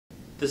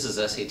This is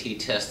SAT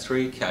Test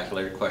 3,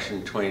 Calculator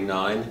Question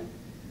 29.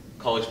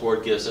 College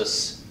Board gives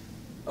us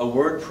a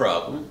word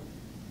problem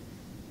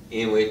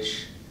in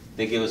which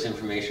they give us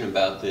information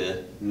about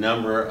the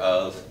number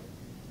of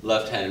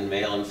left-handed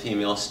male and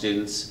female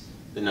students,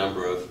 the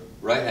number of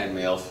right-handed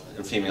male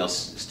and female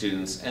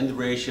students, and the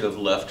ratio of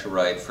left to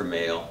right for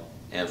male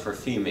and for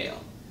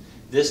female.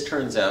 This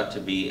turns out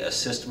to be a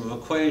system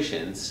of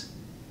equations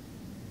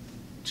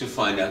to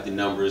find out the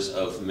numbers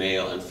of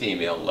male and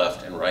female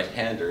left and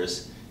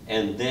right-handers,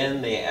 and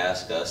then they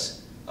ask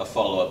us a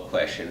follow-up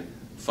question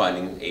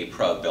finding a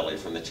probability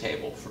from the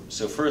table.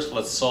 So first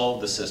let's solve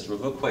the system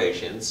of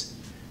equations.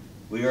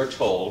 We are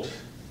told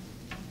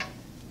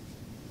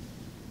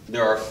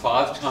there are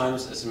 5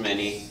 times as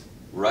many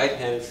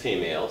right-handed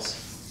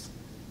females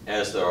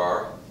as there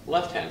are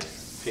left-handed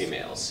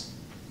females.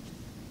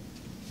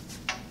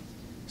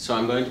 So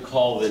I'm going to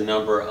call the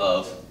number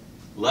of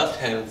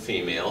left-handed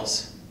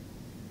females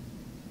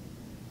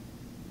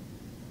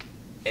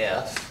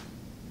F,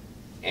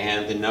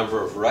 and the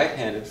number of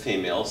right-handed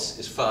females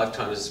is 5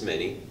 times as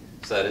many,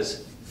 so that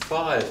is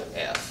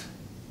 5F.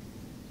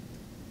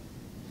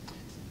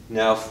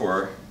 Now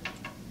for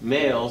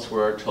males,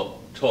 we're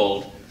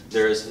told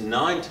there is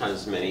 9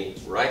 times as many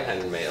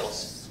right-handed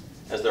males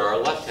as there are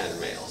left-handed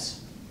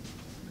males.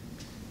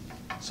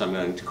 So I'm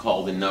going to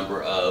call the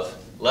number of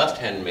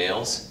left-handed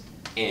males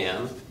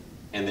M,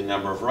 and the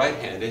number of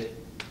right-handed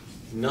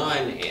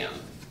 9M.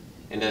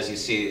 And as you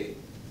see,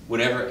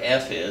 whatever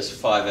F is,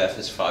 5F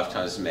is 5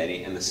 times as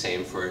many, and the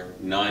same for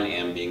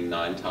 9M being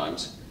 9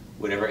 times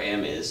whatever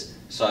M is.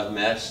 So I've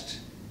matched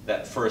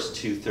that first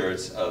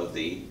 2/3 of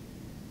the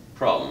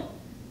problem.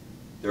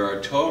 There are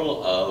a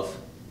total of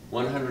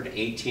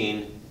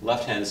 118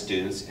 left-hand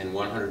students and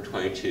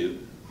 122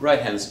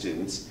 right-hand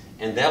students,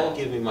 and that will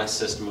give me my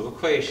system of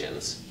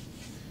equations.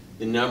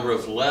 The number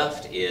of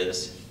left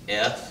is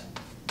F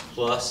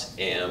plus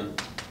M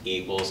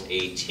equals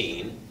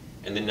 18.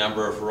 And the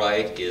number of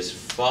right is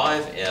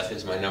 5F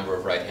is my number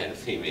of right-handed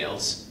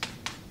females.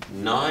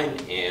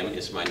 9M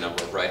is my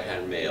number of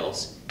right-handed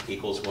males,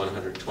 equals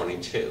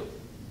 122.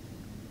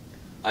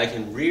 I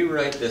can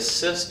rewrite this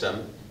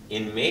system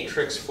in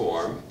matrix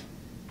form,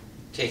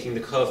 taking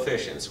the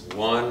coefficients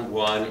 1,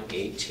 1,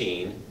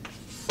 18,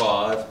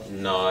 5,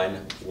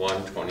 9,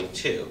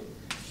 122.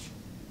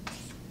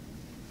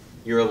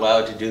 You're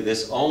allowed to do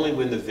this only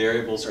when the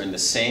variables are in the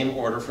same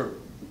order for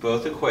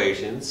both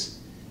equations,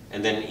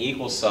 and then an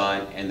equal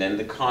sign, and then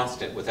the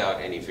constant without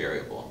any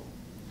variable.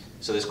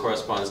 So this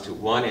corresponds to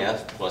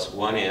 1F plus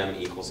 1M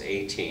equals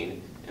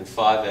 18, and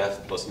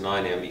 5F plus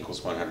 9M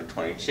equals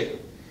 122.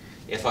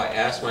 If I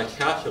ask my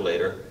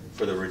calculator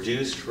for the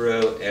reduced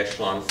row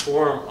echelon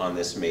form on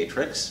this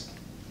matrix,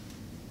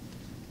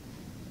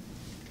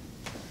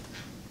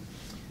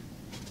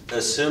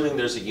 assuming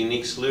there's a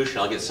unique solution,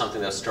 I'll get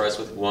something that starts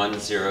with 1,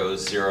 0,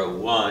 0,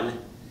 1,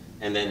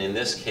 and then in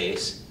this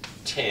case,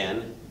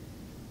 10,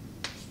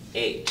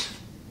 8.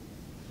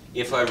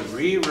 If I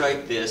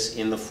rewrite this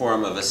in the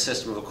form of a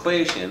system of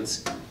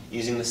equations,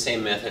 using the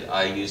same method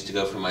I used to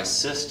go from my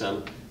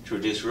system to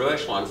reduce row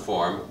echelon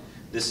form,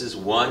 this is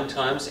 1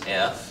 times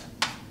F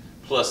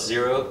plus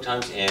 0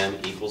 times M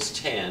equals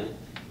 10,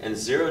 and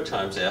 0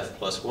 times F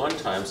plus 1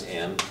 times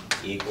M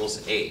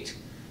equals 8.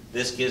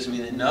 This gives me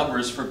the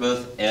numbers for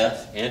both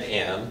F and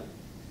M,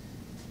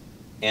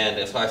 and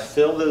if I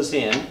fill those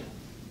in,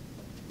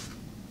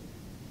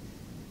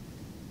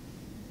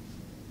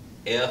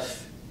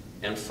 F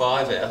and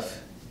 5F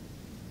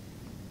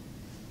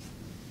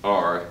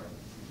are,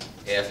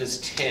 F is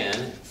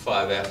 10,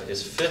 5F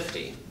is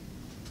 50.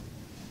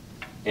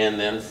 And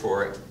then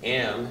for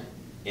M,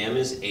 M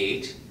is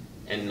 8,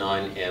 and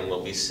 9M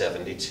will be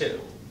 72.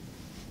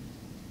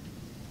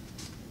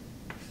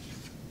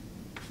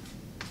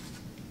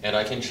 And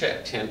I can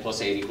check. 10 plus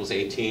 8 equals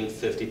 18,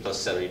 50 plus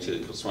 72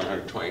 equals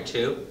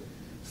 122.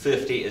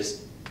 50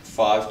 is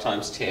 5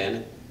 times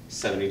 10,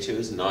 72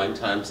 is 9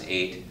 times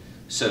 8.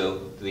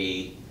 So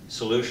the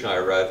solution I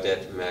arrived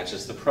at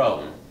matches the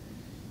problem.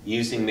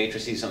 Using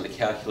matrices on the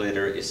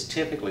calculator is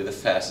typically the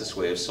fastest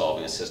way of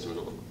solving a system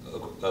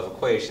of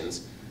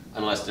equations,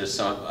 unless there's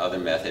some other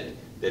method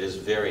that is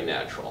very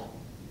natural.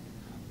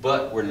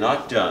 But we're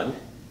not done.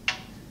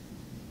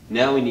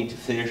 Now we need to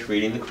finish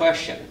reading the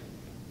question.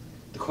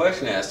 The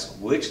question asks,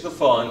 which of the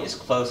following is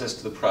closest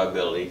to the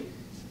probability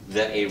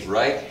that a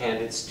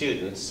right-handed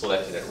student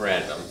selected at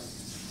random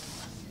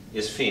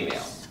is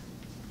female?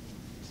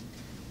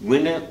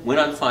 When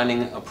I'm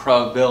finding a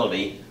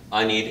probability,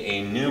 I need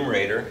a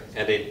numerator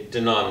and a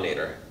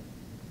denominator.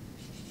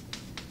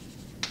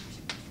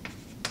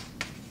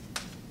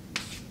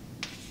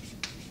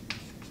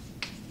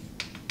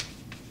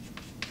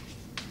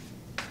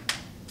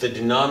 The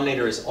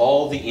denominator is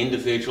all the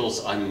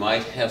individuals I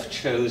might have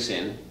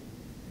chosen,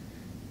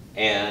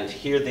 and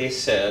here they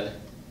said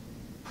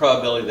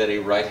probability that a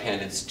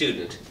right-handed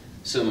student.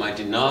 So my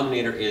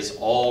denominator is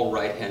all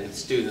right-handed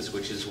students,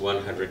 which is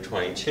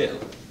 122.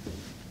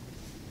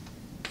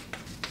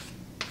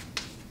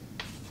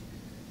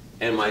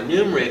 And my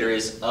numerator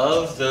is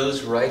of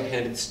those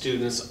right-handed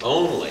students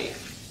only,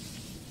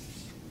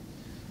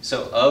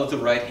 So of the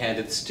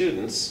right-handed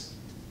students,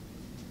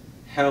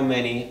 how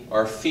many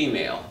are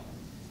female?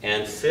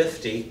 And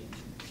 50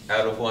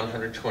 out of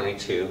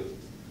 122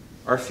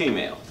 are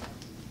female.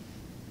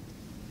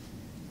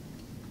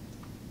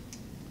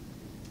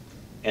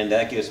 And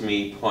that gives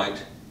me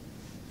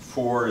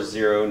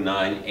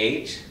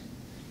 0.4098,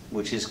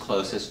 which is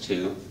closest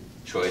to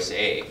choice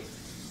A,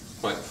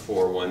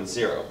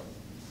 0.410.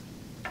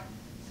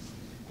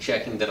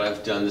 Checking that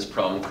I've done this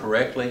problem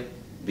correctly,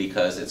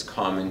 because it's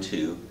common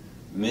to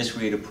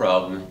misread a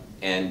problem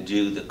and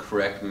do the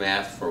correct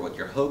math for what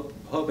you're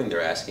hoping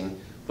they're asking,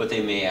 but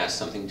they may ask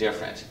something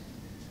different.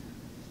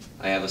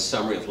 I have a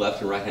summary of left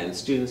and right-handed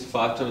students,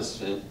 5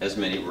 times as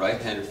many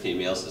right-handed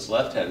females as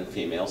left-handed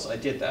females. I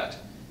did that.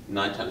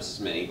 9 times as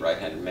many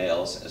right-handed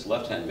males as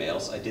left-handed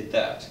males. I did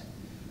that.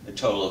 A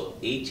total of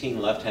 18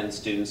 left-handed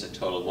students, a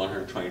total of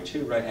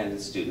 122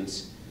 right-handed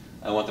students.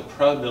 I want the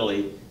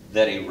probability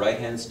that a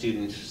right-handed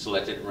student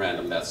selected at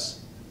random, that's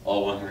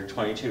all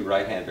 122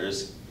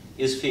 right-handers,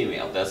 is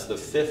female. That's the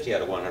 50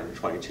 out of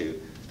 122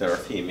 that are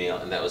female,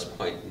 and that was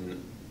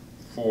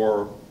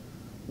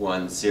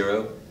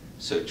 0.410.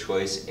 So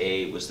choice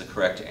A was the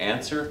correct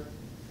answer.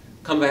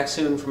 Come back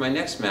soon for my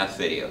next math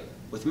video.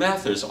 With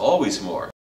math, there's always more.